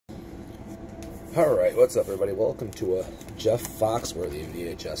Alright, what's up everybody? Welcome to a Jeff Foxworthy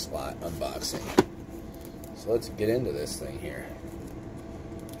VHS lot unboxing. So let's get into this thing here.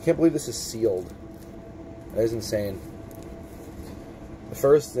 I can't believe this is sealed. That is insane. The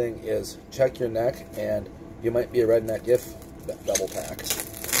first thing is check your neck and you might be a redneck if double pack.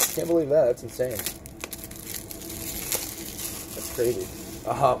 Can't believe that, that's insane. That's crazy.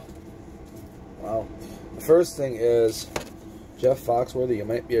 Wow. The first thing is Jeff Foxworthy, you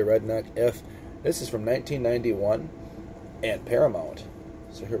might be a redneck if. This is from 1991 and Paramount.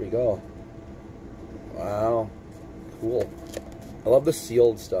 So here we go. Wow. Cool. I love the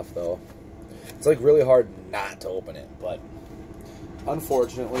sealed stuff though. It's like really hard not to open it, but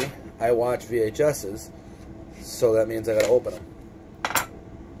unfortunately I watch VHSs, so that means I gotta open them.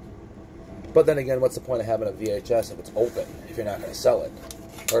 But then again, what's the point of having a VHS if it's open, if you're not gonna sell it?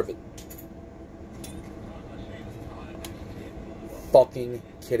 Or if it... Fucking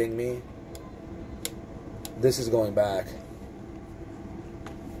kidding me? This is going back.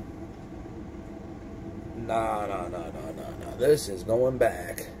 No. This is going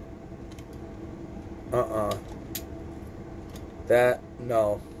back.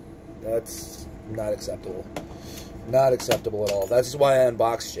 No. That's not acceptable. Not acceptable at all. That's why I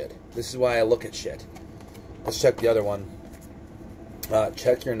unbox shit. This is why I look at shit. Let's check the other one.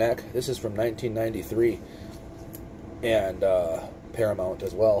 Check your neck. This is from 1993. And Paramount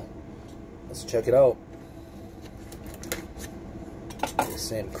as well. Let's check it out.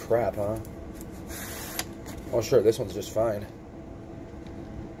 Same crap, huh? Oh, sure, this one's just fine.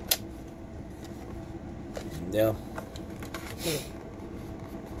 Yeah.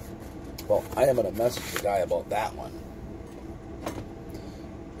 Well, I am going to message the guy about that one.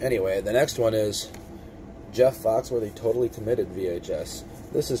 Anyway, the next one is Jeff Foxworthy Totally Committed VHS.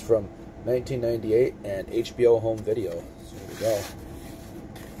 This is from 1998 and HBO Home Video. So here we go.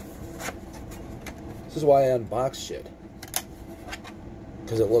 This is why I unbox shit.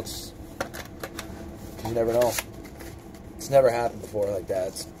 Because it looks... You never know. It's never happened before like that.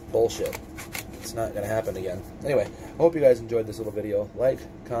 It's bullshit. It's not going to happen again. Anyway, I hope you guys enjoyed this little video. Like,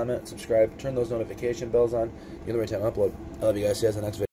 comment, subscribe, turn those notification bells on. Every time I upload. I love you guys. See you guys in the next video.